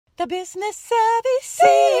the Business Savvy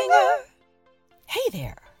Singer. Hey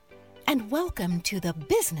there, and welcome to the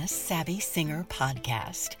Business Savvy Singer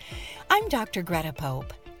podcast. I'm Dr. Greta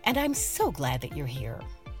Pope, and I'm so glad that you're here.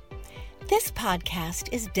 This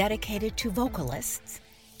podcast is dedicated to vocalists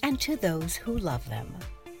and to those who love them.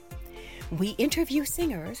 We interview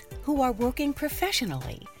singers who are working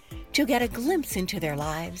professionally to get a glimpse into their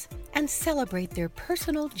lives and celebrate their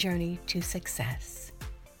personal journey to success.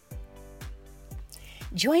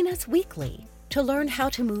 Join us weekly to learn how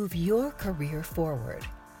to move your career forward.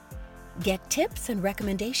 Get tips and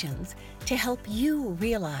recommendations to help you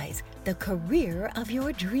realize the career of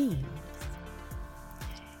your dreams.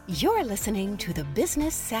 You're listening to the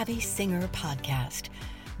Business Savvy Singer podcast,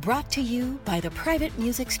 brought to you by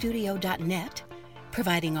theprivatemusicstudio.net,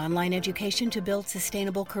 providing online education to build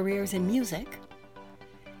sustainable careers in music.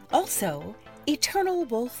 Also, Eternal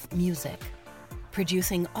Wolf Music,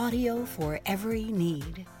 producing audio for every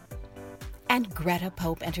need. And Greta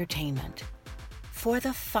Pope Entertainment, for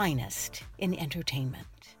the finest in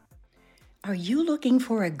entertainment. Are you looking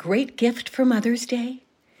for a great gift for Mother's Day?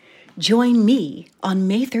 Join me on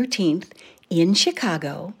May 13th in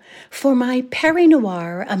Chicago for my Paris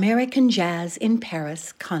Noir American Jazz in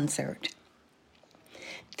Paris concert.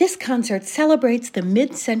 This concert celebrates the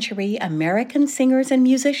mid-century American singers and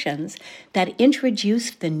musicians that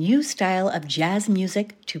introduced the new style of jazz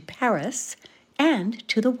music to Paris and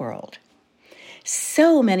to the world.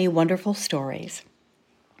 So many wonderful stories.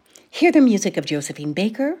 Hear the music of Josephine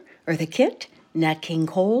Baker, Eartha Kitt, Nat King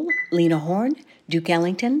Cole, Lena Horne, Duke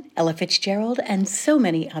Ellington, Ella Fitzgerald, and so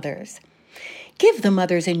many others. Give the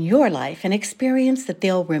mothers in your life an experience that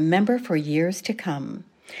they'll remember for years to come.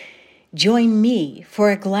 Join me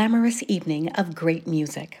for a glamorous evening of great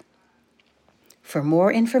music. For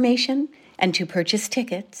more information and to purchase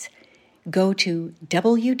tickets, go to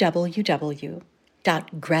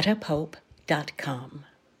www.gretapope.com.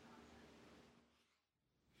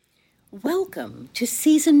 Welcome to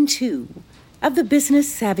Season 2 of the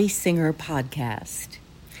Business Savvy Singer podcast.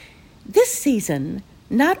 This season,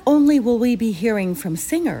 not only will we be hearing from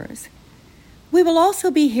singers, we will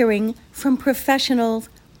also be hearing from professionals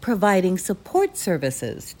providing support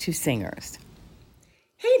services to singers.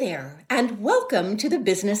 Hey there, and welcome to the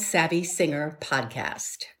Business Savvy Singer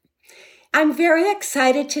podcast. I'm very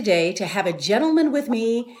excited today to have a gentleman with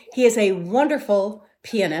me. He is a wonderful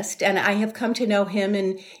pianist, and I have come to know him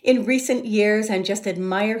in recent years and just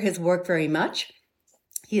admire his work very much.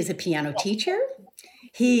 He is a piano teacher.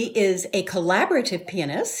 He is a collaborative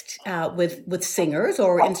pianist with singers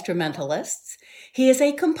or instrumentalists. He is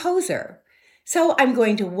a composer. So I'm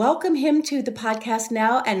going to welcome him to the podcast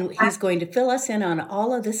now, and he's going to fill us in on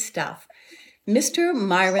all of this stuff. Mr.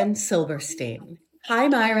 Myron Silberstein. Hi,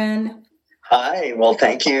 Myron. Hi. Well,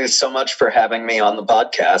 thank you so much for having me on the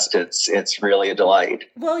podcast. It's really a delight.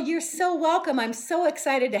 Well, you're so welcome. I'm so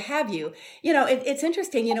excited to have you. You know, it's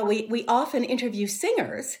interesting. You know, we often interview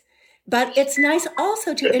singers, but it's nice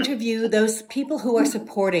also to interview those people who are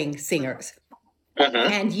supporting singers. Mm-hmm.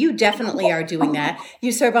 And you definitely are doing that.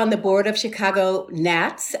 You serve on the board of Chicago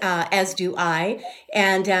Nats, as do I,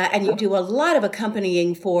 and you do a lot of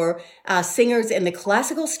accompanying for singers in the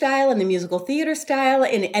classical style and the musical theater style,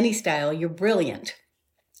 in any style. You're brilliant.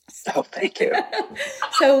 Oh, thank you.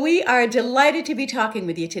 So we are delighted to be talking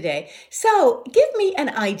with you today. So give me an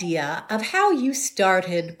idea of how you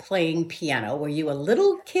started playing piano. Were you a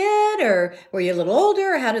little kid, or were you a little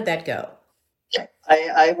older, or how did that go?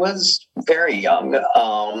 I was very young,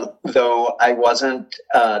 though I wasn't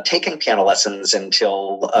taking piano lessons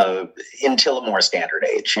until a more standard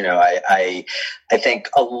age. You know, I think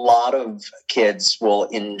a lot of kids will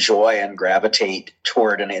enjoy and gravitate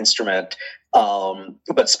toward an instrument.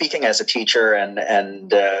 But speaking as a teacher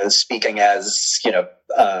and speaking as,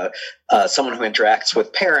 someone who interacts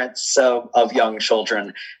with parents of young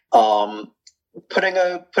children, putting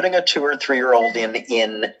a 2 or 3 year old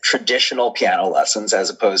in traditional piano lessons as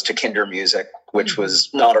opposed to kinder music, which was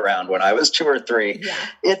not around when I was 2 or 3. Yeah.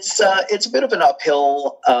 It's a bit of an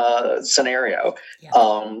uphill scenario. Yeah.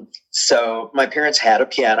 So my parents had a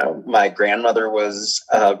piano. My grandmother was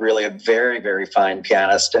really a very, very fine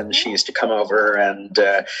pianist, and she used to come over and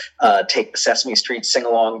take the Sesame Street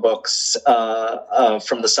sing-along books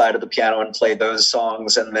from the side of the piano and play those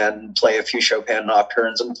songs, and then play a few Chopin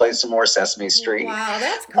nocturnes and play some more Sesame Street. Wow,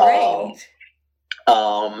 that's great.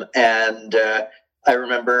 And I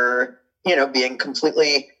remember, being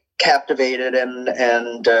completely captivated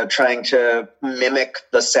and trying to mimic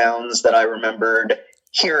the sounds that I remembered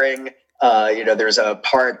hearing There's a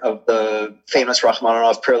part of the famous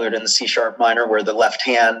Rachmaninoff prelude in the C-sharp minor where the left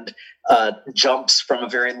hand jumps from a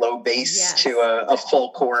very low bass to a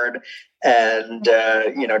full chord. And,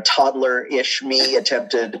 toddler-ish me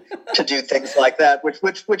attempted to do things like that,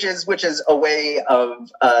 which is a way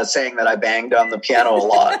of saying that I banged on the piano a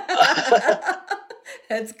lot.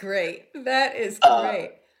 That's great. That is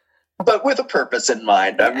great. But with a purpose in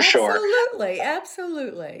mind, I'm sure.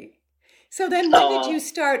 Absolutely. So then when did you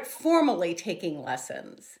start formally taking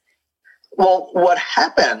lessons? Well, what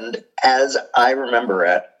happened, as I remember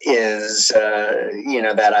it, is,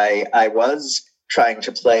 that I was trying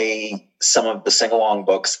to play some of the sing-along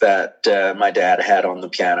books that my dad had on the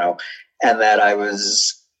piano, and that I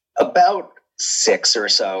was about 6 or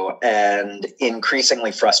so and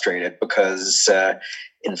increasingly frustrated because,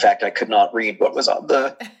 in fact, I could not read what was on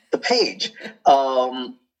the page.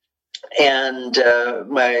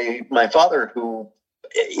 My father, who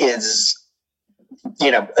is,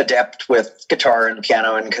 adept with guitar and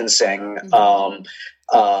piano and can sing, though,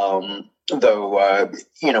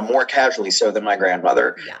 more casually so than my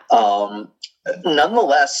grandmother. Yeah.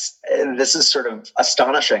 Nonetheless, this is sort of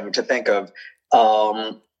astonishing to think of.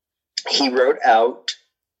 He wrote out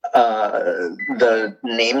the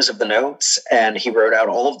names of the notes, and he wrote out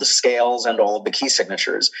all of the scales and all of the key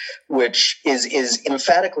signatures, which is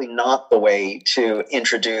emphatically not the way to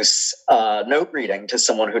introduce note reading to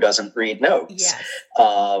someone who doesn't read notes. Yes.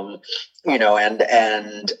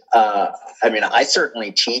 I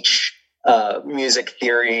certainly teach music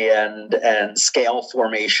theory and scale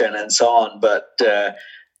formation and so on, but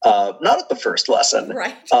not at the first lesson.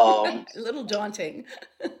 Right. A little daunting.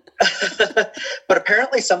 But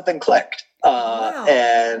apparently something clicked. Wow.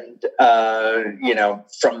 And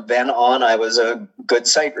from then on, I was a good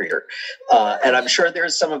sight reader. And I'm sure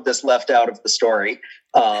there's some of this left out of the story.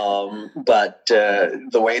 But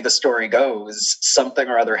the way the story goes, something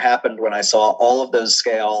or other happened when I saw all of those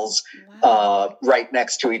scales right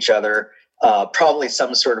next to each other. Probably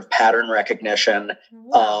some sort of pattern recognition.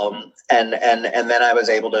 And then I was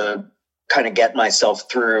able to kind of get myself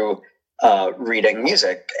through reading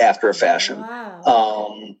music after a fashion.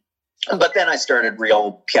 Wow. But then I started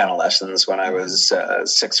real piano lessons when I was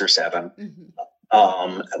 6 or 7,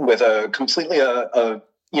 with a completely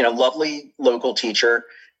lovely local teacher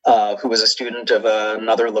who was a student of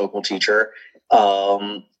another local teacher,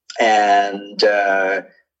 and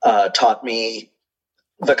taught me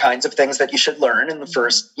the kinds of things that you should learn in the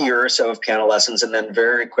first year or so of piano lessons, and then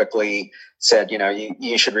very quickly said,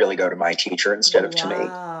 you should really go to my teacher instead of to me.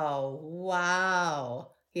 Wow.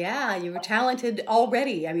 Yeah, you were talented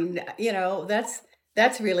already. I mean,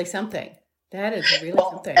 that's really something. That is really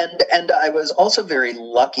something. And I was also very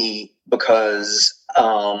lucky because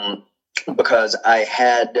I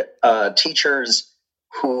had teachers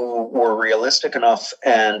who were realistic enough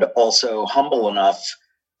and also humble enough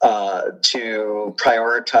to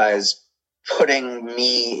prioritize putting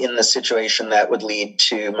me in the situation that would lead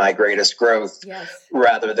to my greatest growth,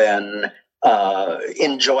 rather than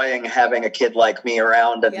enjoying having a kid like me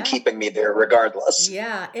around and keeping me there regardless.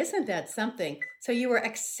 Yeah, isn't that something? So you were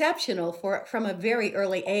exceptional from a very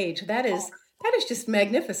early age. That is just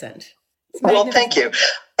magnificent. Well, thank you.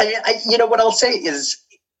 What I'll say is,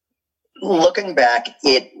 looking back,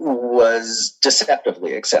 it was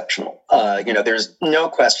deceptively exceptional. There's no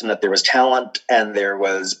question that there was talent and there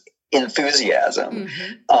was enthusiasm.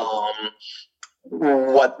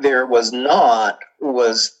 What there was not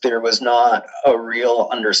a real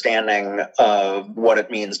understanding of what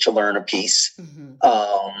it means to learn a piece,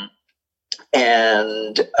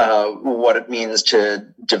 and what it means to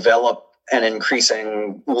develop an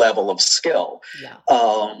increasing level of skill.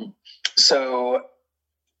 So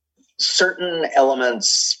certain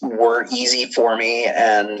elements were easy for me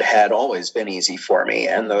and had always been easy for me.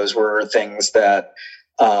 And those were things that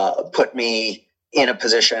put me in a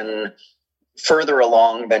position further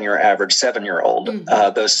along than your average 7-year-old.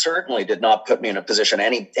 Those certainly did not put me in a position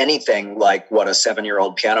anything like what a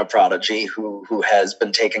 7-year-old piano prodigy who has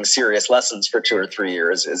been taking serious lessons for 2 or 3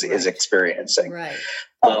 years is experiencing. Right.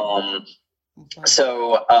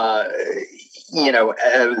 So,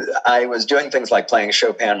 I was doing things like playing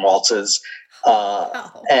Chopin waltzes,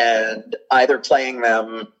 and either playing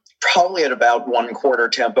them probably at about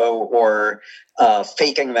 1/4 tempo or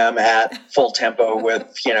faking them at full tempo with,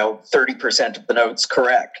 30% of the notes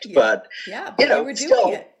correct. But, you were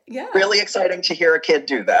doing it. Yeah. Really exciting to hear a kid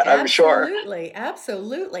do that, I'm sure.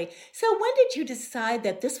 Absolutely. So when did you decide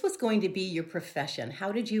that this was going to be your profession?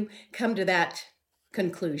 How did you come to that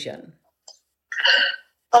conclusion?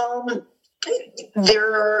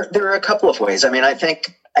 There are a couple of ways. I mean, I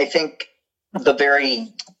think the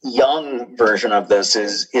very young version of this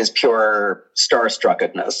is pure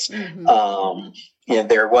starstruckedness.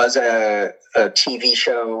 There was a TV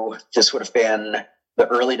show. This would have been the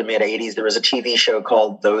early to mid 80s. There was a TV show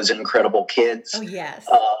called Those Incredible Kids. Oh, yes.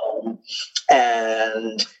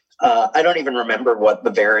 And I don't even remember what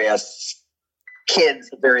the various kids,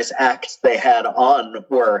 the various acts they had on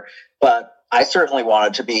were, but I certainly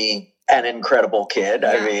wanted to be an incredible kid.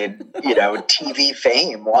 I mean, TV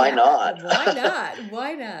fame. Why not?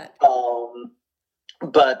 Why not?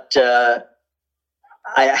 But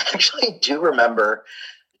I actually do remember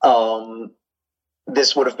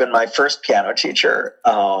this would have been my first piano teacher,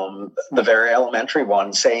 the very elementary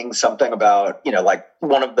one, saying something about, like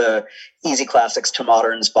one of the easy classics to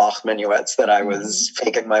moderns Bach minuets that I was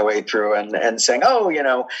faking my way through and saying,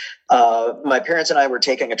 my parents and I were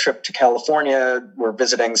taking a trip to California. We're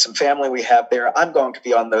visiting some family we have there. I'm going to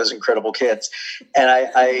be on Those Incredible Kids. And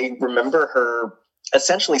I remember her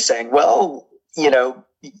essentially saying, well, you'll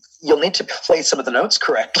need to play some of the notes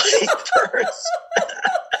correctly first.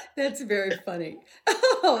 That's very funny.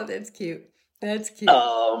 Oh, that's cute. That's cute.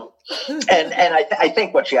 And I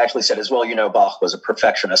think what she actually said is, well, Bach was a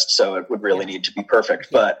perfectionist, so it would really need to be perfect.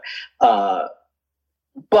 But that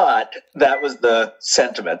was the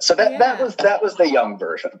sentiment. So that was the young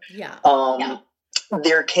version. Yeah.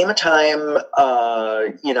 There came a time, when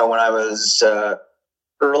I was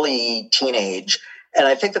early teenage, and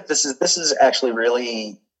I think that this is actually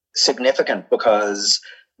really significant because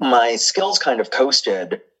my skills kind of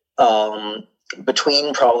coasted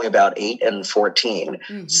between probably about 8 and 14.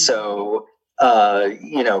 So,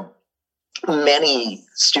 many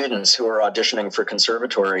students who are auditioning for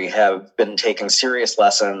conservatory have been taking serious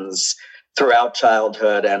lessons throughout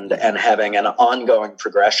childhood and having an ongoing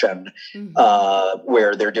progression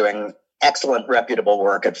where they're doing excellent, reputable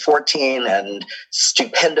work at 14 and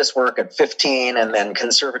stupendous work at 15 and then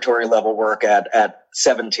conservatory level work at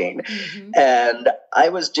 17. And I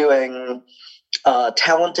was doing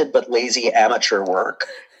talented but lazy amateur work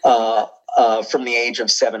from the age of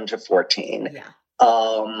 7 to 14.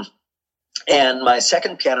 And my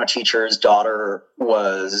second piano teacher's daughter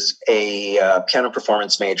was a piano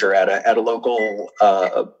performance major at a local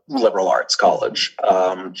liberal arts college.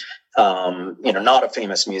 Not a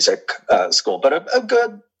famous music school, but a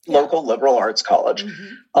good local liberal arts college.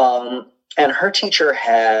 And her teacher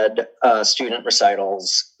had student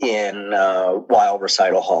recitals in Weill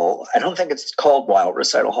Recital Hall. I don't think it's called Weill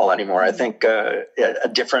Recital Hall anymore. I think a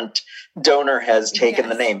different donor has taken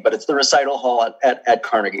the name, but it's the recital hall at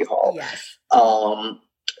Carnegie Hall.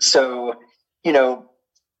 So,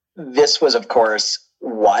 this was, of course,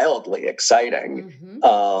 wildly exciting.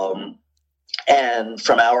 And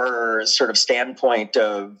from our sort of standpoint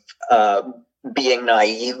of being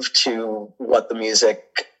naive to what the music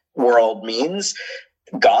world means,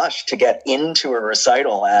 gosh, to get into a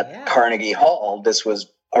recital at Carnegie Hall, this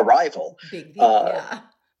was a rival. Big deal,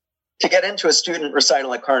 To get into a student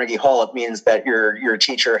recital at Carnegie Hall, it means that your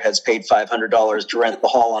teacher has paid $500 to rent the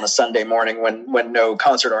hall on a Sunday morning when no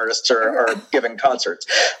concert artists are giving concerts.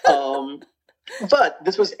 But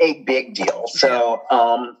this was a big deal. So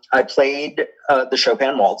I played the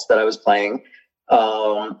Chopin waltz that I was playing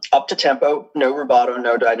up to tempo, no rubato,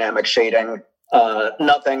 no dynamic shading,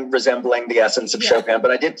 nothing resembling the essence of Chopin. But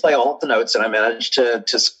I did play all of the notes, and I managed to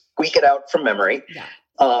squeak it out from memory.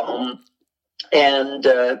 And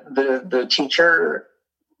the teacher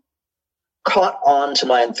caught on to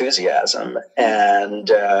my enthusiasm and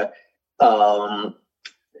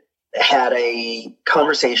had a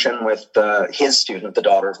conversation with his student, the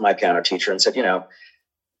daughter of my piano teacher, and said,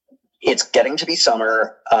 it's getting to be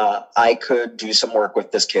summer. I could do some work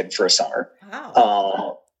with this kid for a summer.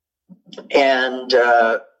 Wow. And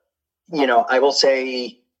I will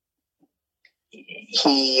say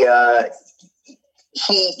he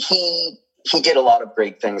did a lot of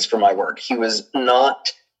great things for my work. He was not,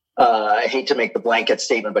 I hate to make the blanket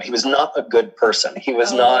statement, but he was not a good person. He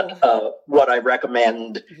was not what I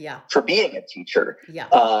recommend for being a teacher.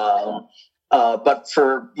 But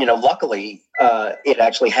for, luckily, it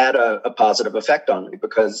actually had a positive effect on me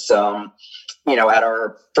because, at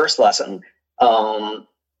our first lesson,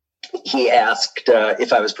 he asked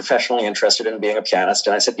if I was professionally interested in being a pianist.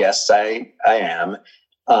 And I said, yes, I am.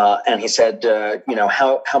 And he said,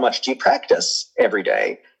 how much do you practice every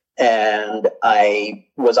day? And I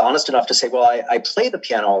was honest enough to say, well, I play the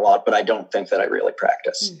piano a lot, but I don't think that I really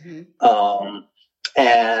practice.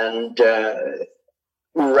 And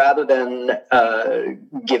rather than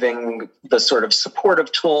giving the sort of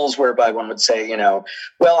supportive tools whereby one would say,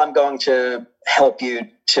 well, I'm going to help you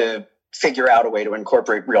to figure out a way to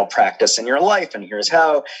incorporate real practice in your life. And here's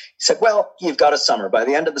how. He said, well, you've got a summer. By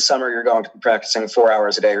the end of the summer, you're going to be practicing 4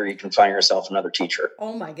 hours a day, or you can find yourself another teacher.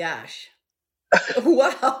 Oh my gosh.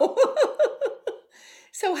 Wow.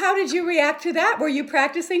 So how did you react to that? Were you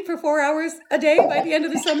practicing for 4 hours a day by the end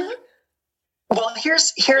of the summer? Well,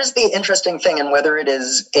 here's the interesting thing, and whether it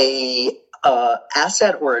is a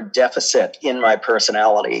asset or a deficit in my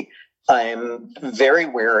personality, I'm very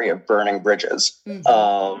wary of burning bridges.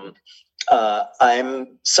 Mm-hmm.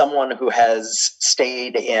 I'm someone who has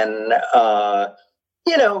stayed in,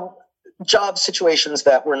 job situations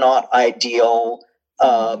that were not ideal,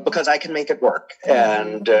 because I can make it work,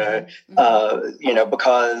 and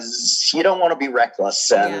because you don't want to be reckless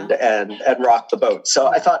and rock the boat. So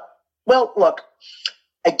I thought, well, look,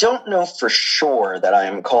 I don't know for sure that I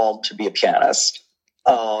am called to be a pianist.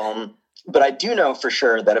 But I do know for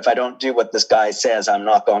sure that if I don't do what this guy says, I'm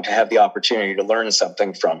not going to have the opportunity to learn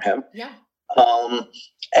something from him. Yeah.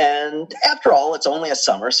 And after all, it's only a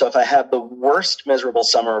summer. So if I have the worst miserable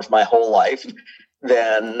summer of my whole life,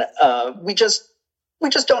 then we just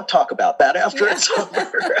don't talk about that after it's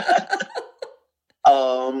over.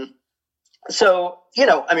 So,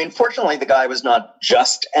 fortunately, the guy was not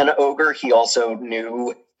just an ogre. He also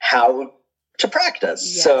knew how to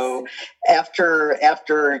practice. Yes. So after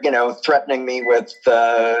threatening me with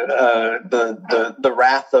the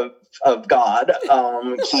wrath of God,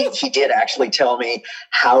 he did actually tell me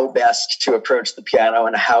how best to approach the piano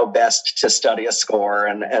and how best to study a score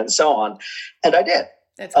and so on. And I did.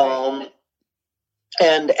 That's great.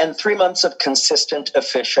 And 3 months of consistent,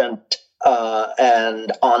 efficient,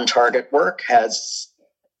 and on target work has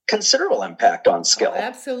considerable impact on skill. Oh,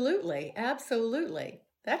 absolutely.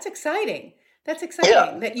 That's exciting.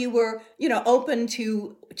 That you were, open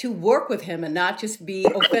to work with him and not just be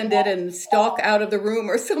offended and stalk out of the room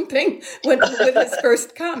or something with his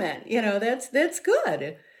first comment. That's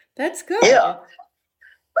good. That's good. Yeah.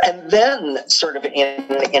 And then sort of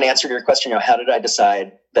in answer to your question, how did I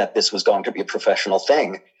decide that this was going to be a professional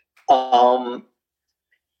thing?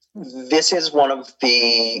 This is one of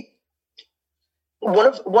the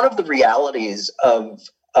realities of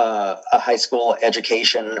a high school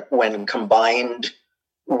education when combined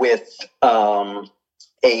with an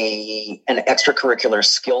extracurricular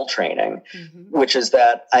skill training, which is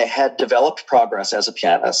that I had developed progress as a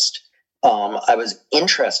pianist. I was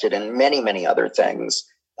interested in many, many other things,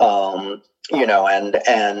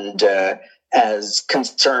 as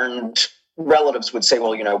concerned relatives would say,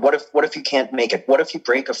 well, what if you can't make it? What if you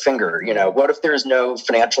break a finger? What if there's no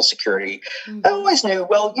financial security? I always knew,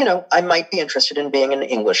 well, I might be interested in being an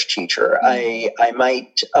English teacher. I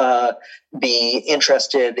might be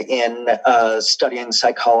interested in studying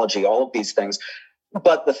psychology, all of these things.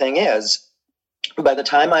 But the thing is, by the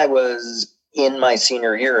time I was in my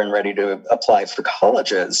senior year and ready to apply for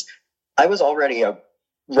colleges, I was already a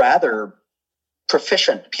rather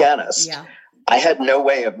proficient pianist. Yeah. I had no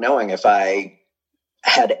way of knowing if I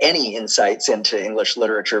had any insights into English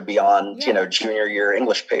literature beyond, junior year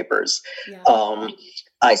English papers. Yeah.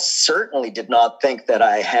 I certainly did not think that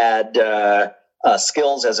I had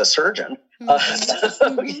skills as a surgeon. Was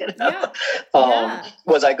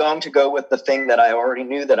I going to go with the thing that I already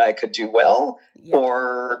knew that I could do well? Yeah.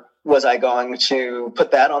 Or was I going to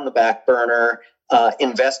put that on the back burner,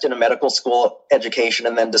 invest in a medical school education,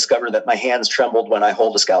 and then discover that my hands trembled when I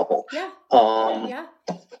hold a scalpel? Yeah.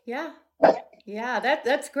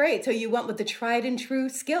 That's great. So you went with the tried and true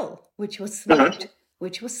skill, which was smart.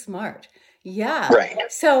 Yeah. Right.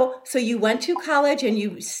 So you went to college and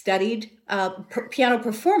you studied piano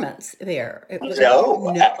performance there.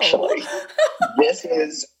 No. Actually, this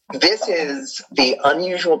is the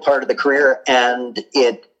unusual part of the career, and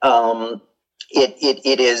it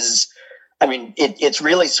is. I mean, it's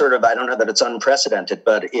really sort of, I don't know that it's unprecedented,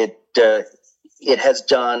 but it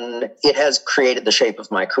has created the shape of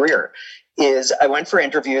my career. I went for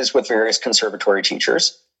interviews with various conservatory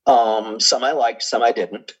teachers. Some I liked, some I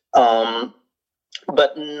didn't.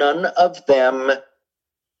 But none of them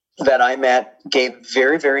that I met gave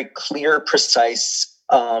very, very clear, precise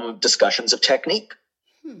discussions of technique.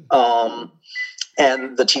 And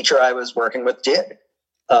the teacher I was working with did.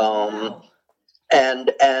 Wow.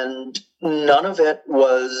 And none of it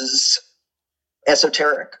was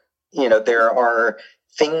esoteric. There are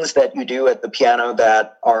things that you do at the piano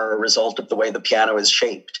that are a result of the way the piano is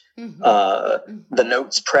shaped. The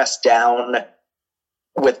notes press down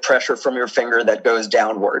with pressure from your finger that goes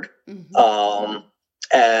downward.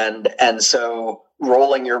 And so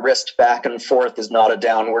rolling your wrist back and forth is not a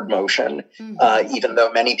downward motion, even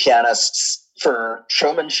though many pianists for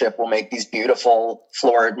showmanship will make these beautiful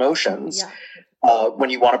florid motions. When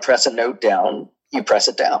you want to press a note down, you press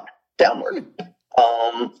it downward,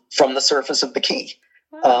 from the surface of the key.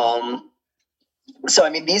 Wow. So, I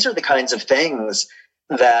mean, these are the kinds of things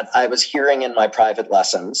that I was hearing in my private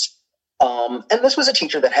lessons. And this was a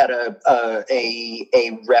teacher that had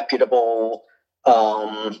a reputable,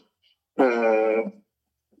 I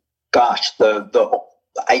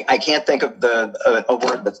can't think of a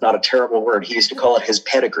word that's not a terrible word. He used to call it his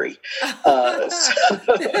pedigree.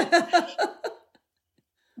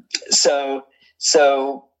 So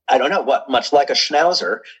I don't know what, much like a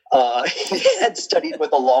schnauzer, he had studied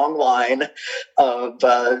with a long line of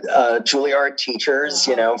Juilliard teachers,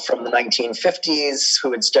 from the 1950s,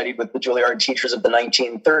 who had studied with the Juilliard teachers of the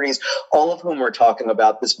 1930s, all of whom were talking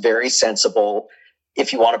about this very sensible,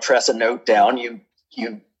 if you want to press a note down, you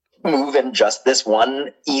move in just this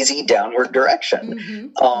one easy downward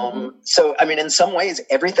direction. So, I mean, in some ways,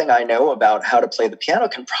 everything I know about how to play the piano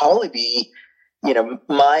can probably be,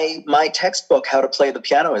 my textbook, How to Play the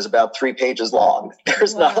Piano, is about 3 pages long.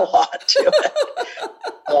 There's not a lot to it.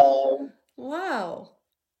 Wow.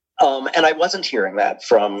 And I wasn't hearing that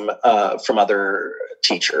from other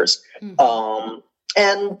teachers. And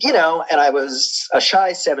I was a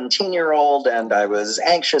shy 17-year-old, and I was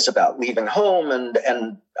anxious about leaving home. And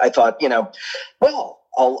I thought, well,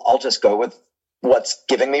 I'll just go with what's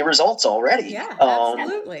giving me results already. Yeah,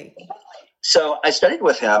 absolutely. So I studied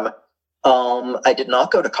with him. I did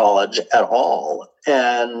not go to college at all.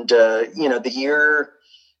 And, the year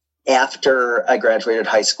after I graduated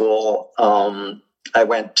high school, I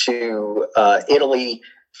went to Italy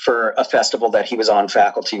for a festival that he was on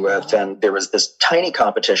faculty with. And there was this tiny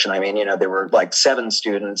competition. I mean, there were like 7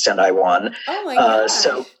 students and I won. Oh my gosh.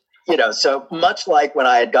 So much like when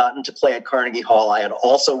I had gotten to play at Carnegie Hall, I had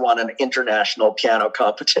also won an international piano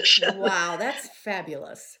competition. Wow, that's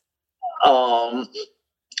fabulous.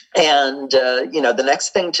 The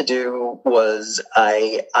next thing to do was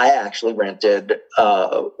I actually rented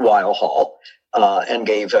Weill Hall and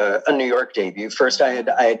gave a New York debut. First, I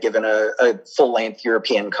had given a full-length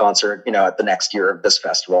European concert, at the next year of this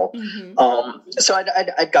festival. So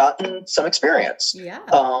I'd gotten some experience. Yeah.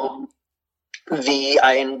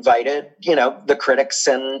 I invited, the critics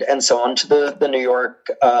and so on to the New York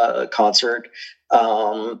concert.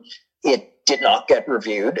 It did not get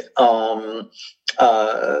reviewed.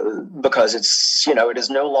 Because it's, it is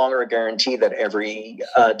no longer a guarantee that every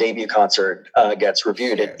debut concert gets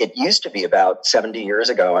reviewed. Sure. It used to be about 70 years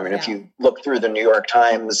ago. I mean, if you look through the New York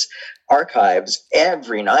Times archives,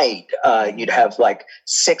 every night you'd have like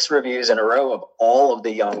 6 reviews in a row of all of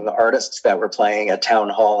the young artists that were playing at Town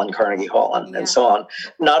Hall and Carnegie Hall and so on.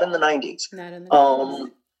 Not in the 90s. Not in the 90s.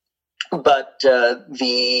 But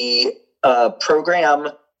the program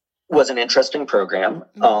was an interesting program.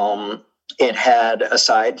 It had,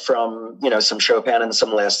 aside from, some Chopin and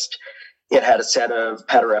some Liszt, it had a set of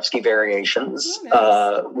Paderewski variations,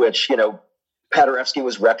 which, Paderewski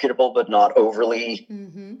was reputable but not overly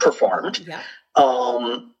performed. Yeah.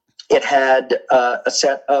 It had a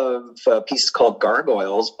set of pieces called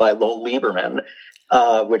Gargoyles by Lowell Lieberman,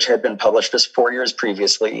 which had been published just 4 years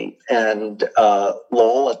previously. And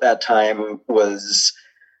Lowell at that time was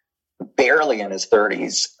barely in his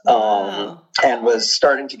 30s, and was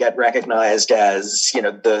starting to get recognized as,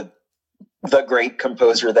 the great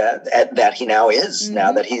composer that he now is,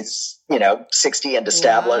 now that he's, 60 and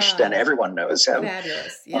established and everyone knows him.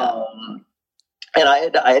 Fabulous. Yeah. And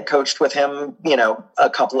I had coached with him, a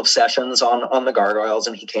couple of sessions on the Gargoyles,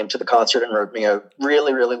 and he came to the concert and wrote me a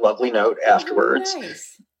really, really lovely note afterwards. Oh,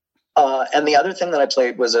 nice. And the other thing that I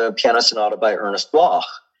played was a piano sonata by Ernest Bloch,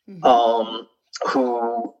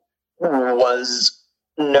 who was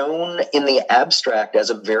known in the abstract as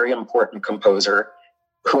a very important composer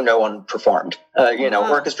who no one performed.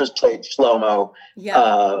 Orchestras played Shlomo,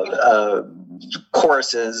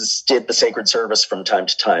 choruses did the sacred service from time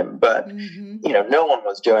to time, but, no one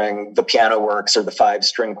was doing the piano works or the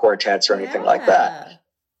 5-string quartets or anything like that.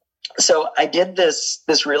 So I did this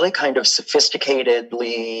really kind of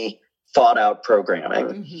sophisticatedly thought out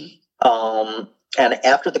programming. And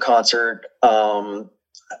after the concert,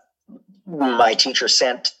 my teacher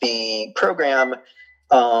sent the program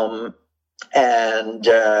and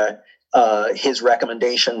his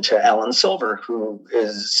recommendation to Alan Silver, who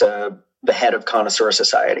is the head of Connoisseur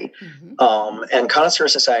Society. And Connoisseur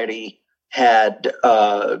Society had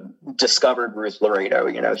discovered Ruth Laredo.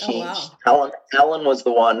 Alan was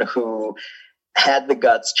the one who had the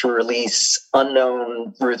guts to release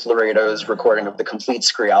unknown Ruth Laredo's recording of the complete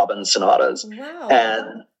Scriabin sonatas.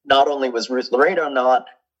 And not only was Ruth Laredo not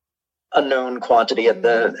a known quantity at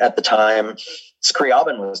the time.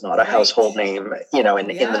 Scriabin was not a household name, in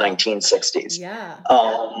the 1960s. Yeah.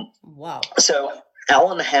 Wow. So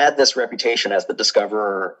Alan had this reputation as the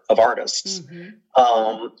discoverer of artists.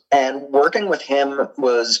 And working with him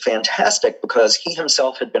was fantastic because he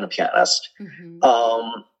himself had been a pianist.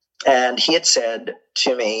 And he had said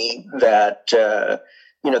to me that,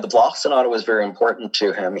 the Bloch Sonata was very important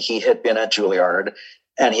to him. He had been at Juilliard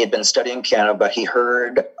and he had been studying piano, but he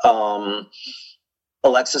heard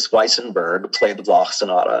Alexis Weissenberg play the Bloch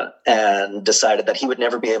Sonata and decided that he would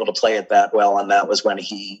never be able to play it that well. And that was when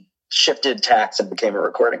he shifted tacks and became a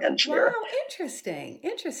recording engineer. Wow, interesting.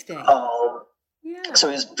 So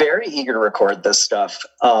he was very eager to record this stuff.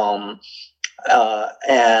 And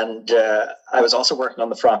I was also working on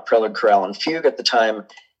the Franck Prelude, Chorale, and Fugue at the time.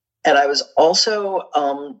 And I was also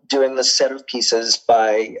doing this set of pieces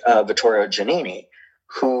by Vittorio Giannini,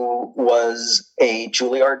 who was a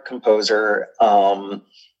Juilliard composer from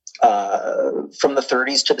the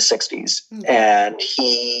 30s to the 60s. And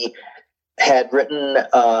he had written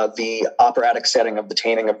the operatic setting of The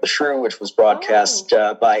Taming of the Shrew, which was broadcast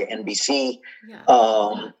by NBC.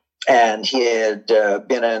 And he had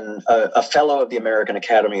been a fellow of the American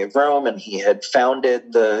Academy of Rome, and he had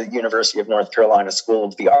founded the University of North Carolina School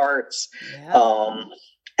of the Arts.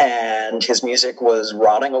 And his music was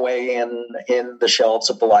rotting away in the shelves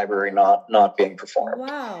of the library, not being performed.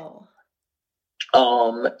 Wow.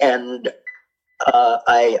 And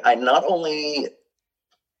I not only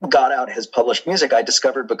got out his published music, I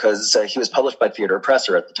discovered because he was published by Theodore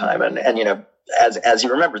Presser at the time. And as you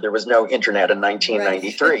remember, there was no internet in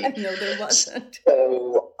 1993. Right. No, there wasn't.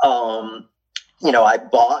 So, I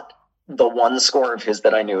bought the one score of his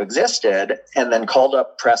that I knew existed and then called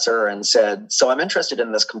up Presser and said, so I'm interested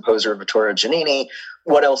in this composer, Vittorio Giannini.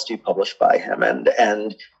 What else do you publish by him?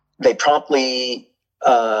 And they promptly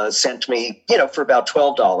sent me, for about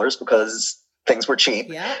 $12 because things were cheap.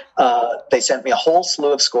 Yeah. They sent me a whole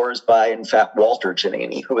slew of scores by, in fact, Walter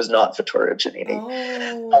Giannini, who was not Vittorio Giannini.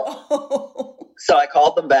 So I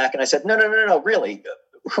called them back and I said, no, really,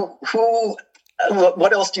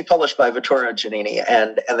 what else do you publish by Vittorio Giannini?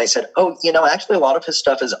 And they said, actually a lot of his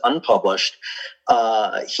stuff is unpublished.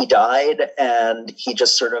 He died and he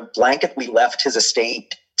just sort of blanketly left his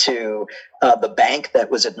estate to the bank that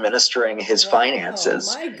was administering his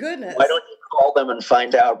finances. Oh, my goodness. Why don't you call them and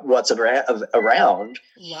find out what's around?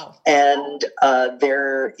 Wow. And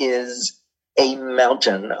there is a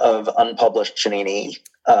mountain of unpublished Giannini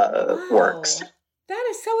works. That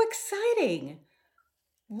is so exciting.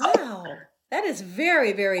 Wow. That is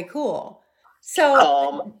very, very cool.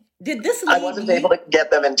 So did this lead I wasn't able to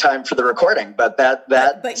get them in time for the recording, but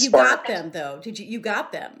you got them though. You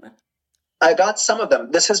got them? I got some of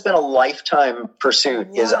them. This has been a lifetime pursuit,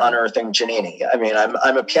 is unearthing Giannini. I mean,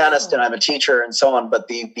 I'm a pianist and I'm a teacher and so on, but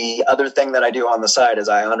the other thing that I do on the side is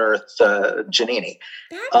I unearth Giannini.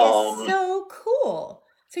 That is so cool.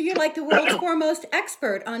 So you're like the world's foremost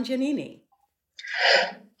expert on Giannini.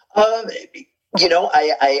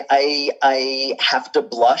 I have to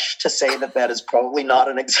blush to say that is probably not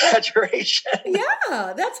an exaggeration.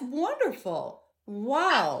 Yeah, that's wonderful.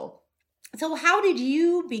 Wow. So how did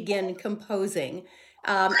you begin composing?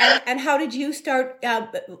 And how did you start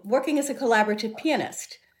working as a collaborative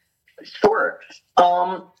pianist? Sure.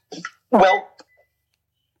 Well,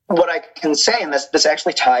 what I can say, and this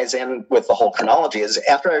actually ties in with the whole chronology, is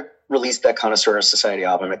after I released that Connoisseur Society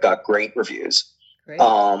album, it got great reviews. Great.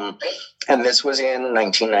 And this was in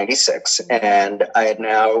 1996, and I had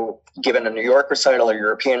now given a New York recital, a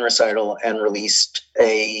European recital, and released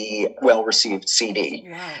a well-received CD.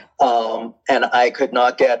 Wow. And I could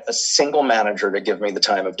not get a single manager to give me the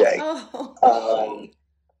time of day.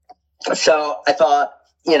 So I thought,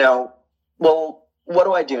 well, what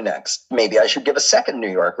do I do next? Maybe I should give a second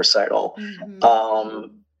New York recital.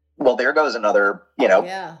 Well, there goes another,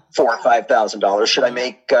 $4,000 or $5,000. Should I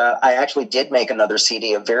make? I actually did make another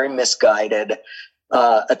CD, a very misguided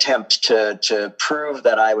attempt to prove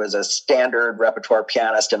that I was a standard repertoire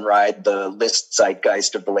pianist and ride the Liszt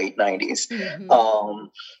zeitgeist of the late '90s.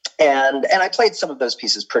 And I played some of those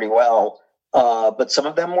pieces pretty well, but some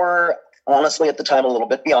of them were honestly at the time a little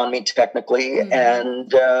bit beyond me technically,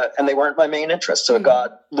 and they weren't my main interest. So it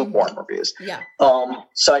got lukewarm reviews.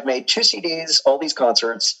 So I'd made 2 CDs, all these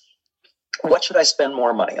concerts. What should I spend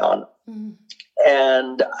more money on?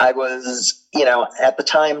 And I was, at the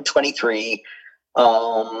time, 23,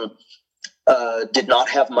 did not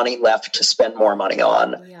have money left to spend more money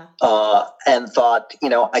on, and thought,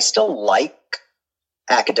 I still like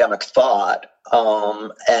academic thought.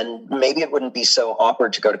 And maybe it wouldn't be so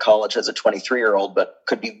awkward to go to college as a 23-year-old, but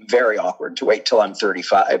could be very awkward to wait till I'm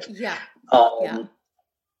 35. Yeah.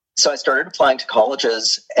 So I started applying to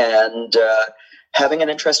colleges, and having an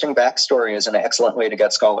interesting backstory is an excellent way to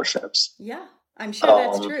get scholarships. Yeah, I'm sure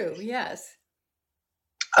that's true. Yes.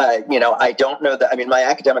 I don't know that. I mean, my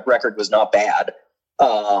academic record was not bad,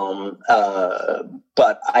 but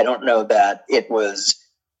I don't know that it was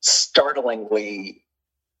startlingly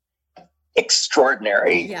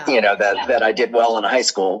extraordinary. Yeah. That I did well in high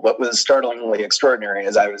school. What was startlingly extraordinary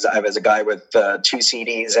is I was a guy with 2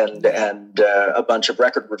 CDs and a bunch of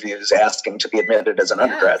record reviews asking to be admitted as an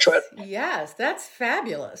undergraduate. Yes, that's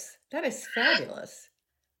fabulous. That is fabulous.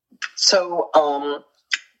 So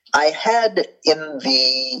I had, in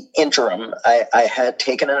the interim, I had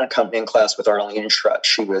taken an accompanying class with Arlene Schrut.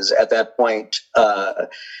 She was at that point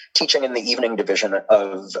teaching in the evening division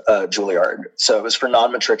of Juilliard. So it was for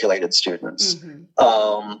non-matriculated students.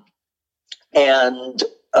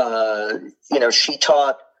 She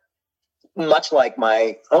taught, much like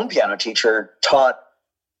my own piano teacher, taught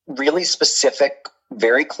really specific,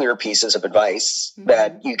 very clear pieces of advice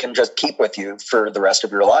that you can just keep with you for the rest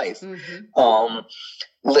of your life.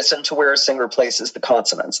 Listen to where a singer places the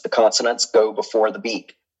consonants. The consonants go before the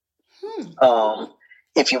beat.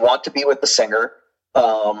 If you want to be with the singer,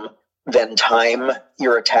 then time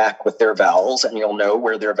your attack with their vowels, and you'll know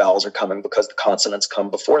where their vowels are coming because the consonants come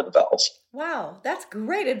before the vowels. Wow, that's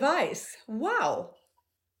great advice. Wow.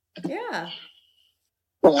 Yeah.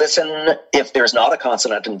 Listen, if there's not a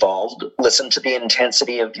consonant involved, listen to the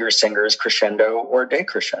intensity of your singer's crescendo or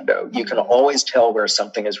decrescendo. You can always tell where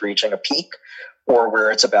something is reaching a peak or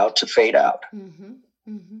where it's about to fade out.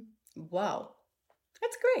 Wow.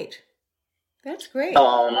 That's great. That's great.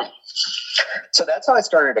 So that's how I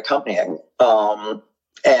started accompanying.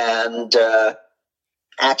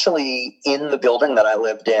 Actually, in the building that I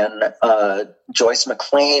lived in, Joyce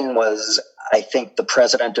McLean was, I think, the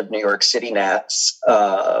president of New York City Nats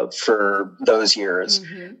for those years.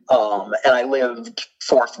 And I lived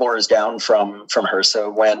 4 floors down from her.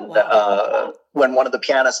 So when one of the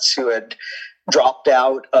pianists who had dropped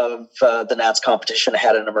out of the Nats competition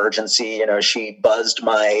had an emergency, she buzzed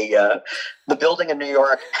the building in New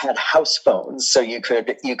York had house phones, so you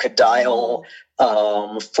could dial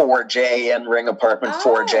 4J and ring apartment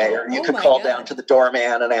 4J, or you could call down to the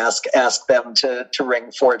doorman and ask them to ring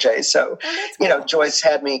 4J. So, cool. Joyce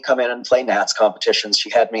had me come in and play Nats competitions.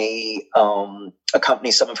 She had me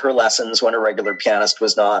accompany some of her lessons when a regular pianist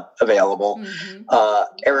was not available.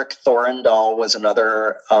 Eric Thorendal was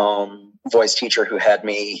another voice teacher who had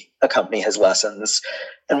me accompany his lessons.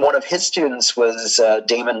 And one of his students was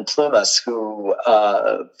Damon Plumas, who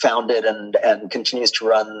founded and continues to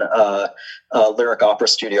run Lyric Opera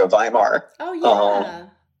Studio Weimar. Oh, yeah.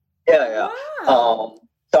 Yeah. Wow.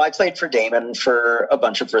 So I played for Damon for a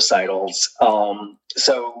bunch of recitals.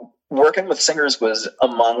 So working with singers was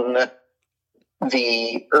among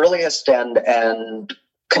the earliest and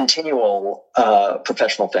continual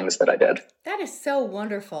professional things that I did. That is so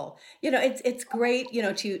wonderful. It's great,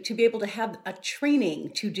 to be able to have a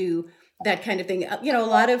training to do that kind of thing. A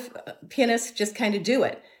lot of pianists just kind of do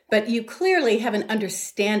it, but you clearly have an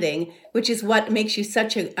understanding, which is what makes you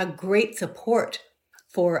such a great support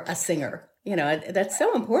for a singer. That's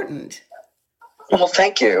so important. Well,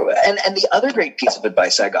 thank you. And the other great piece of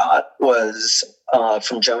advice I got was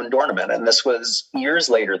from Joan Dorneman. And this was years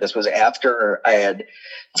later. This was after I had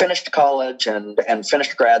finished college and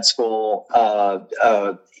finished grad school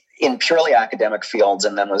in purely academic fields,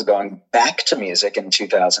 and then was going back to music in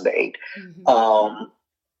 2008.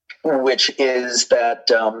 Which is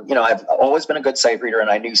that, I've always been a good sight reader, and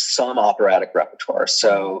I knew some operatic repertoire.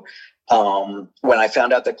 So when I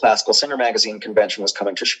found out that Classical Singer Magazine convention was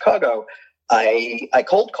coming to Chicago, I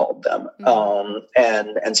cold called them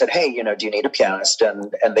and said, hey, do you need a pianist?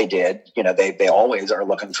 And they did. They always are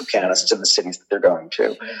looking for pianists in the cities that they're going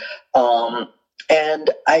to. And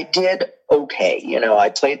I did okay. I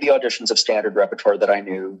played the auditions of standard repertoire that I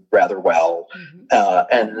knew rather well.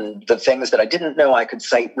 And the things that I didn't know, I could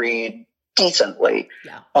sight read decently.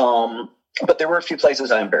 But there were a few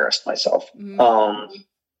places I embarrassed myself.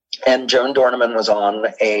 And Joan Dorneman was on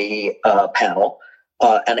a panel.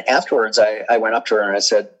 And afterwards, I went up to her and I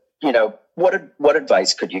said, what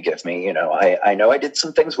advice could you give me? I know I did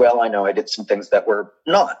some things well. I know I did some things that were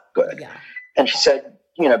not good. Yeah. And she said,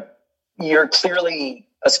 you're clearly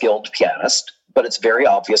a skilled pianist, but it's very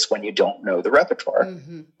obvious when you don't know the repertoire.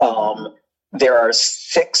 There are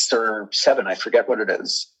 6 or 7, I forget what it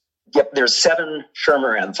is. Yep, there's 7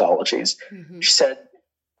 Schirmer anthologies. She said,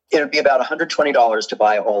 it would be about $120 to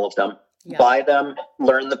buy all of them. Buy them,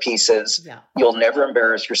 learn the pieces. Yeah. You'll never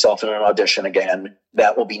embarrass yourself in an audition again.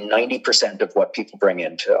 That will be 90% of what people bring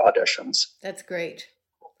into auditions. That's great.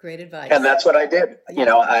 Great advice. And that's what I did. Yeah. You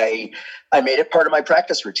know, I made it part of my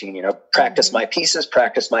practice routine, you know, practice my pieces,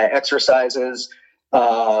 practice my exercises,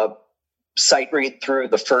 sight read through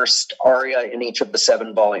the first aria in each of the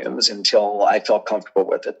 7 volumes until I felt comfortable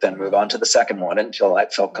with it, then move on to the second one until I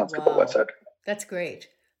felt comfortable with it. That's great.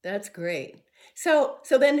 That's great. So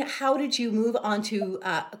then how did you move on to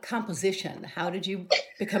composition? How did you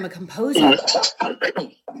become a composer?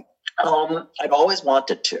 I've always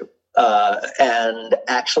wanted to. And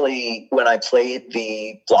actually, when I played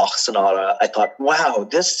the Bloch Sonata, I thought, wow,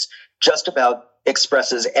 this just about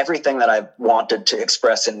expresses everything that I've wanted to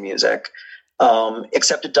express in music.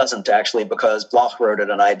 Except it doesn't actually, because Bloch wrote it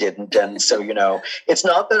and I didn't. And so, you know, it's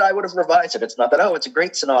not that I would have revised it. It's not that, oh, it's a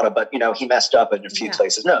great sonata, but, you know, he messed up in a few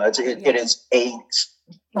places. No, it is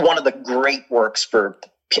one of the great works for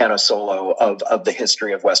piano solo of the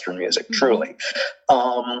history of Western music, truly.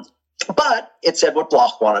 But it said what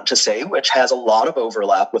Bloch wanted to say, which has a lot of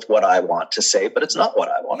overlap with what I want to say, but it's not what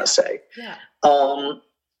I want to say.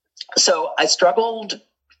 So I struggled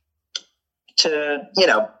to, you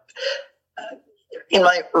know, in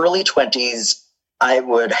my early 20s, I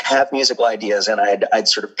would have musical ideas and I'd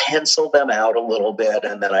sort of pencil them out a little bit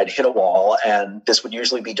and then I'd hit a wall. And this would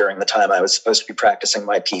usually be during the time I was supposed to be practicing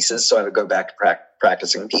my pieces. So I would go back to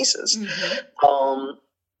practicing pieces.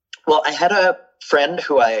 Well, I had a friend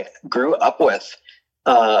who I grew up with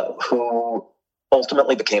who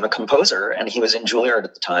ultimately became a composer, and he was in Juilliard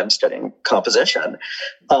at the time studying composition.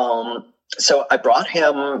 So I brought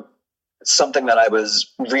him something that I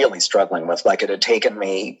was really struggling with. Like, it had taken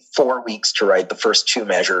me 4 weeks to write the first 2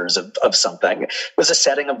 measures of something. It was a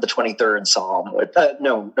setting of the 23rd Psalm.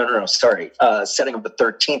 Setting of the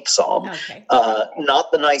 13th Psalm. Okay.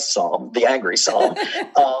 Not the nice Psalm, the angry Psalm.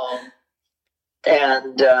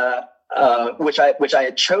 Which I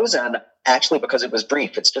had chosen actually because it was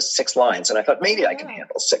brief. It's just 6 lines. And I thought maybe I can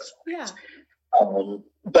handle 6 lines.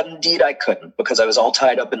 But indeed I couldn't, because I was all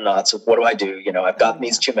tied up in knots of what do I do? You know, I've gotten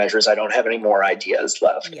these 2 measures. I don't have any more ideas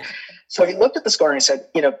left. So he looked at the score and he said,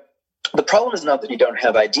 you know, the problem is not that you don't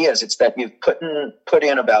have ideas. It's that you've put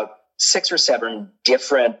in about 6 or 7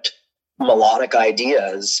 different melodic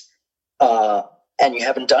ideas, and you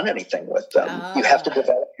haven't done anything with them. You have to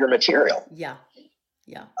develop your material.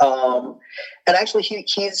 And actually he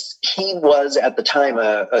was at the time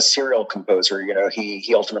a serial composer. You know,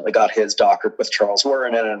 he ultimately got his doctorate with Charles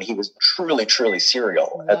Werner, and he was truly, truly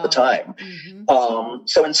serial at the time.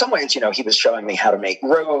 So in some ways, you know, he was showing me how to make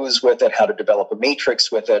rows with it, how to develop a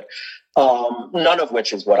matrix with it. None of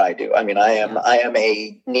which is what I do. I mean, I am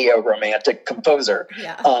a neo-romantic composer.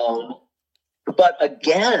 But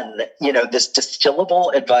again, you know, this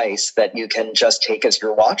distillable advice that you can just take as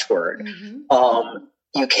your watchword.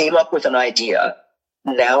 You came up with an idea.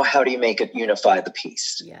 Now, how do you make it unify the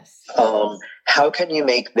piece? How can you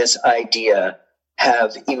make this idea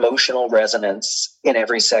have emotional resonance in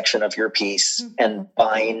every section of your piece and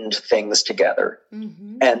bind things together?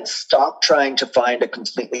 And stop trying to find a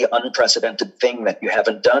completely unprecedented thing that you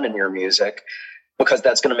haven't done in your music, because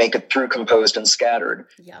that's going to make it through composed and scattered.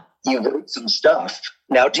 You wrote some stuff.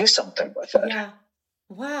 Now do something with it.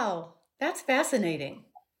 Wow. That's fascinating.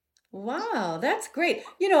 Wow, that's great.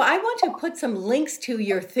 You know, I want to put some links to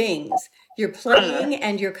your things, your playing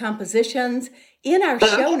and your compositions in our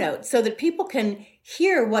show notes so that people can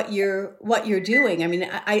hear what you're doing. I mean,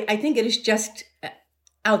 I think it is just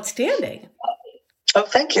outstanding. Oh,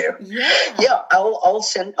 thank you. I'll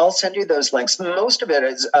send you those links. Most of it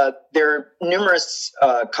is there are numerous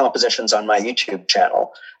compositions on my YouTube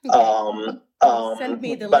channel. Send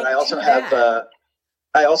me the but link I also to have that.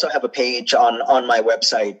 I also have a page on my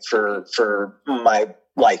website for my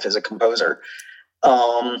life as a composer.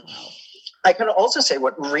 I can also say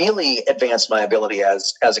what really advanced my ability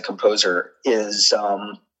as a composer is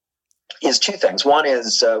 2 things. One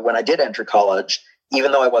is when I did enter college,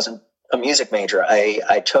 even though I wasn't a music major,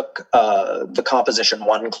 I took the Composition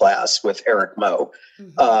 1 class with Eric Moe,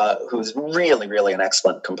 who's really, really an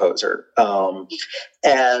excellent composer.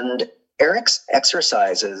 And Eric's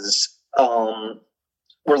exercises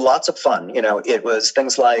were lots of fun. You know, it was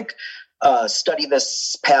things like study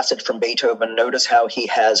this passage from Beethoven. Notice how he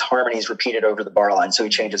has harmonies repeated over the bar line. So he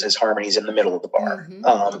changes his harmonies in the middle of the bar.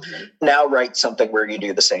 Now write something where you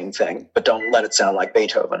do the same thing, but don't let it sound like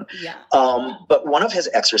Beethoven. But one of his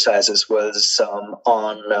exercises was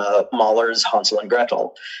on Mahler's Hansel and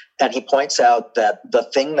Gretel. And he points out that the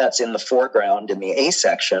thing that's in the foreground in the A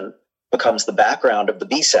section becomes the background of the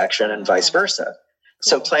B section and vice versa.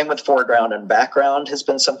 So playing with foreground and background has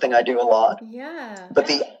been something I do a lot. Yeah. But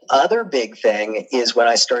the other big thing is when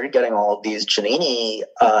I started getting all of these Giannini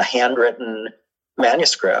handwritten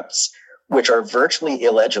manuscripts, which are virtually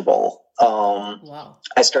illegible. Wow.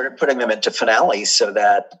 I started putting them into finale so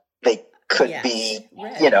that they could be,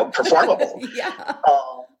 performable. Yeah.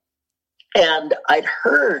 And I'd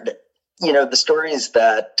heard, the stories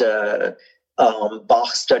that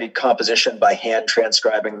Bach studied composition by hand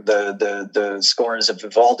transcribing the scores of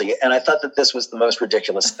Vivaldi, and I thought that this was the most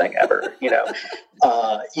ridiculous thing ever.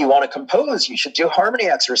 You want to compose, you should do harmony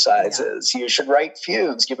exercises, you should write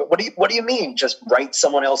fugues. But what do you mean? Just write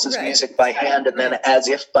someone else's music by hand, and then, as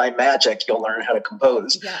if by magic, you'll learn how to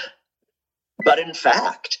compose. Yeah. But in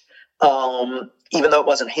fact, even though it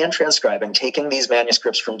wasn't hand transcribing, taking these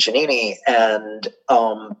manuscripts from Giannini and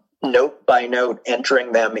note by note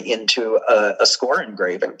entering them into a score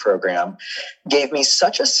engraving program gave me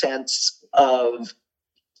such a sense of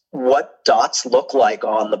what dots look like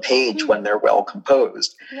on the page when they're well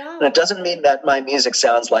composed. Wow. And it doesn't mean that my music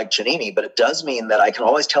sounds like Giannini, but it does mean that I can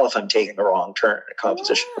always tell if I'm taking a wrong turn in a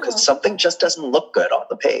composition because something just doesn't look good on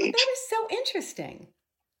the page. That is so interesting.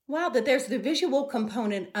 Wow, that there's the visual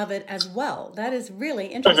component of it as well. That is really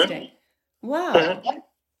interesting. Wow.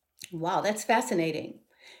 Wow, that's fascinating.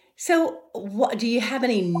 So do you have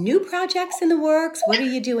any new projects in the works? What are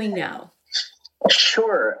you doing now?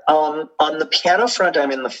 Sure. On the piano front,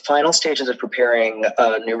 I'm in the final stages of preparing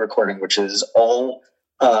a new recording, which is all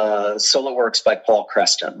solo works by Paul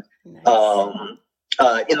Creston. Nice.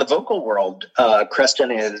 In the vocal world,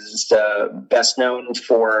 Creston is best known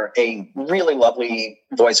for a really lovely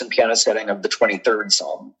voice and piano setting of the 23rd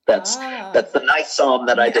Psalm. That's the nice psalm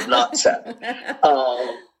that I did not set.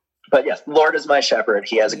 But yes, Lord is my shepherd.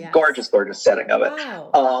 He has a gorgeous, gorgeous setting of it.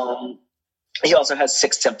 Wow. He also has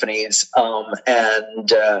 6 symphonies,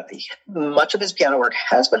 and much of his piano work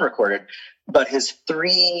has been recorded, but his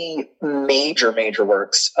 3 major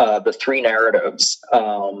works, the 3 narratives,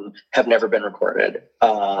 have never been recorded.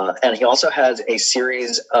 And he also has a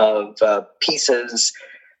series of pieces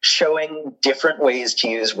showing different ways to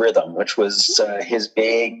use rhythm, which was his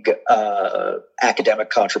big academic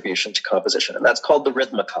contribution to composition. And that's called the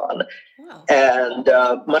Rhythmicon. Wow. And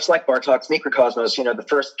much like Bartók's Mikrokosmos, the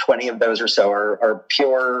first 20 of those or so are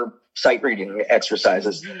pure sight reading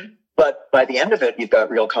exercises. But by the end of it, you've got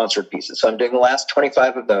real concert pieces. So I'm doing the last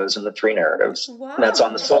 25 of those in the 3 narratives. Wow. And that's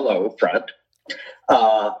on the solo front.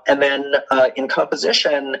 And then in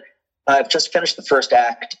composition, I've just finished the first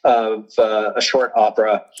act of a short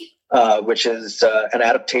opera, which is an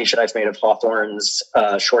adaptation I've made of Hawthorne's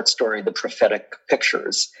short story, The Prophetic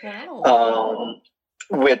Pictures. Wow.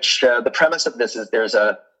 Which the premise of this is there's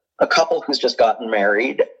a couple who's just gotten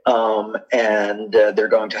married, and they're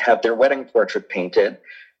going to have their wedding portrait painted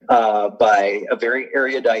by a very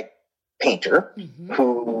erudite painter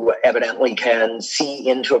who evidently can see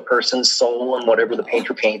into a person's soul, and whatever the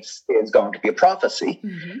painter paints is going to be a prophecy.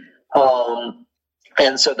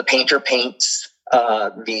 And so the painter paints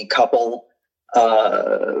the couple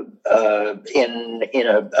in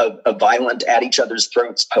a violent at each other's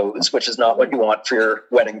throats pose, which is not what you want for your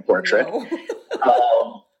wedding portrait.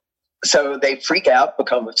 No. So they freak out,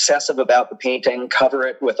 become obsessive about the painting, cover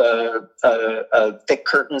it with a thick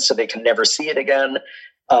curtain so they can never see it again.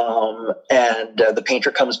 And the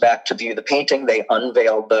painter comes back to view the painting. They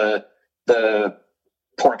unveil the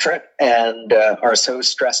portrait and are so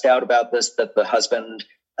stressed out about this that the husband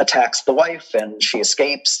attacks the wife and she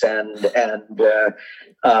escapes, and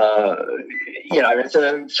it's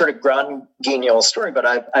a sort of grand guignol story, but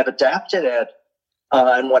I've adapted it.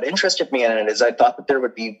 And what interested me in it is I thought that there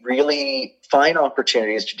would be really fine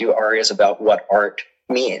opportunities to do arias about what art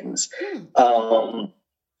means. And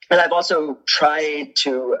I've also tried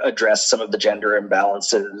to address some of the gender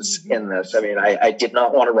imbalances in this. I mean, I did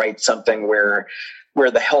not want to write something where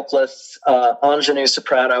the helpless ingenue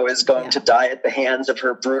soprano is going to die at the hands of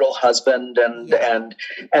her brutal husband, and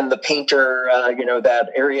the painter, that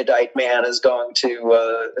erudite man is going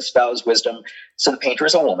to espouse wisdom. So the painter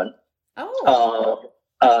is a woman.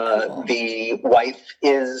 The wife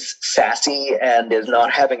is sassy and is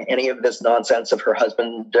not having any of this nonsense of her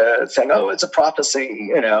husband saying, "Oh, it's a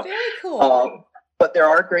prophecy," Very cool. But there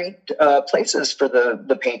are great places for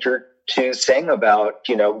the painter to sing about,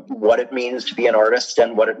 what it means to be an artist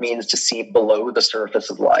and what it means to see below the surface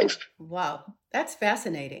of life. Wow, that's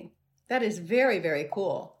fascinating. That is very, very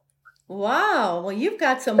cool. Wow. Well, you've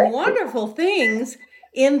got some wonderful things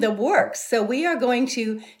in the works. So we are going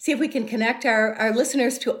to see if we can connect our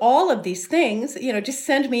listeners to all of these things. Just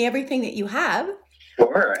send me everything that you have,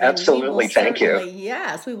 Sure, absolutely. Thank you.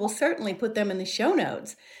 Yes, we will certainly put them in the show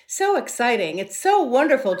notes. So exciting. It's so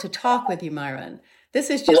wonderful to talk with you, Myron. This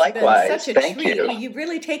has just Likewise, been such a thank treat. you. You've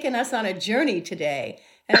really taken us on a journey today.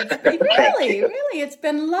 And it's Thank you. really, it's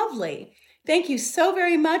been lovely. Thank you so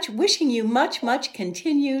very much. Wishing you much, much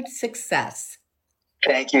continued success.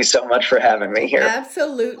 Thank you so much for having me here.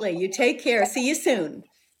 Absolutely. You take care. See you soon.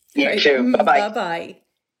 You too. Bye-bye. Bye-bye.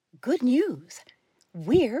 Good news.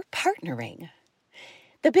 We're partnering.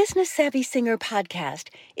 The Business Savvy Singer podcast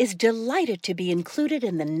is delighted to be included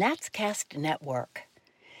in the NatsCast network.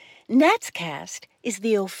 NatsCast is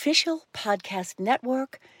the official podcast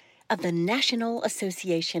network of the National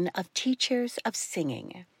Association of Teachers of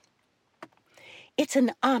Singing. It's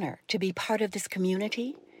an honor to be part of this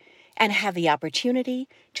community and have the opportunity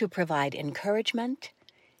to provide encouragement,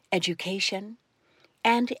 education,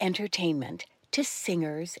 and entertainment to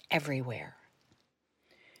singers everywhere.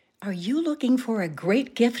 Are you looking for a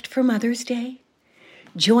great gift for Mother's Day?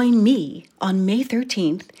 Join me on May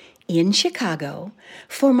 13th in Chicago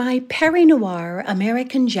for my Paris Noir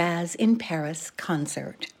American Jazz in Paris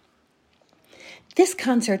concert. This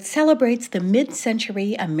concert celebrates the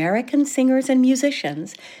mid-century American singers and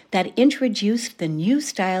musicians that introduced the new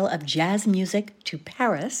style of jazz music to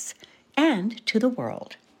Paris and to the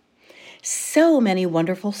world. So many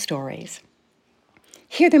wonderful stories.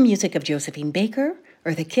 Hear the music of Josephine Baker,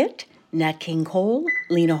 Eartha Kitt, Nat King Cole,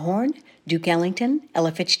 Lena Horne, Duke Ellington,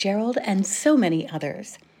 Ella Fitzgerald, and so many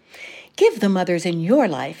others. Give the mothers in your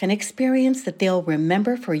life an experience that they'll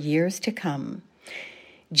remember for years to come.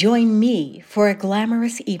 Join me for a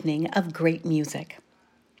glamorous evening of great music.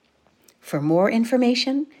 For more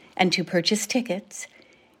information and to purchase tickets,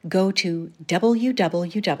 go to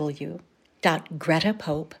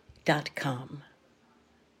www.gretapope.com.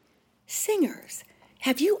 Singers,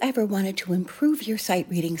 have you ever wanted to improve your sight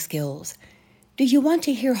reading skills? Do you want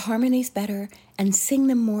to hear harmonies better and sing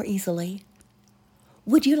them more easily?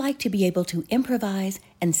 Would you like to be able to improvise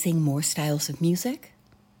and sing more styles of music?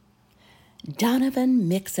 Donovan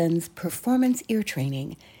Mixon's Performance Ear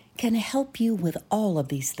Training can help you with all of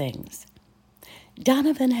these things.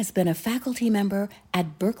 Donovan has been a faculty member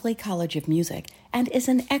at Berklee College of Music and is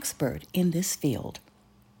an expert in this field.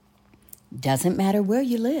 Doesn't matter where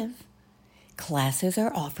you live. Classes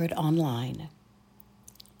are offered online.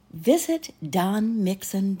 Visit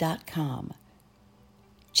donmixon.com.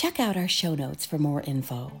 Check out our show notes for more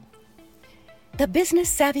info. The Business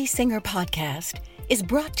Savvy Singer podcast is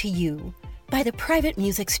brought to you by the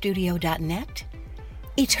privatemusicstudio.net,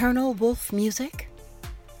 Eternal Wolf Music,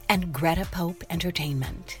 and Greta Pope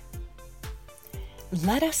Entertainment.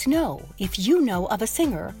 Let us know if you know of a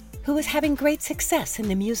singer who is having great success in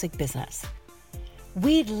the music business.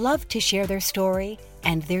 We'd love to share their story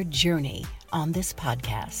and their journey on this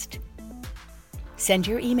podcast. Send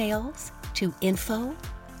your emails to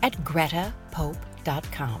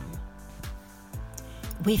info@gretapope.com.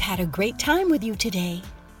 We've had a great time with you today.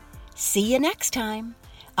 See you next time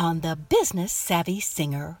on the Business Savvy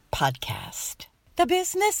Singer podcast. The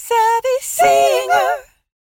Business Savvy Singer.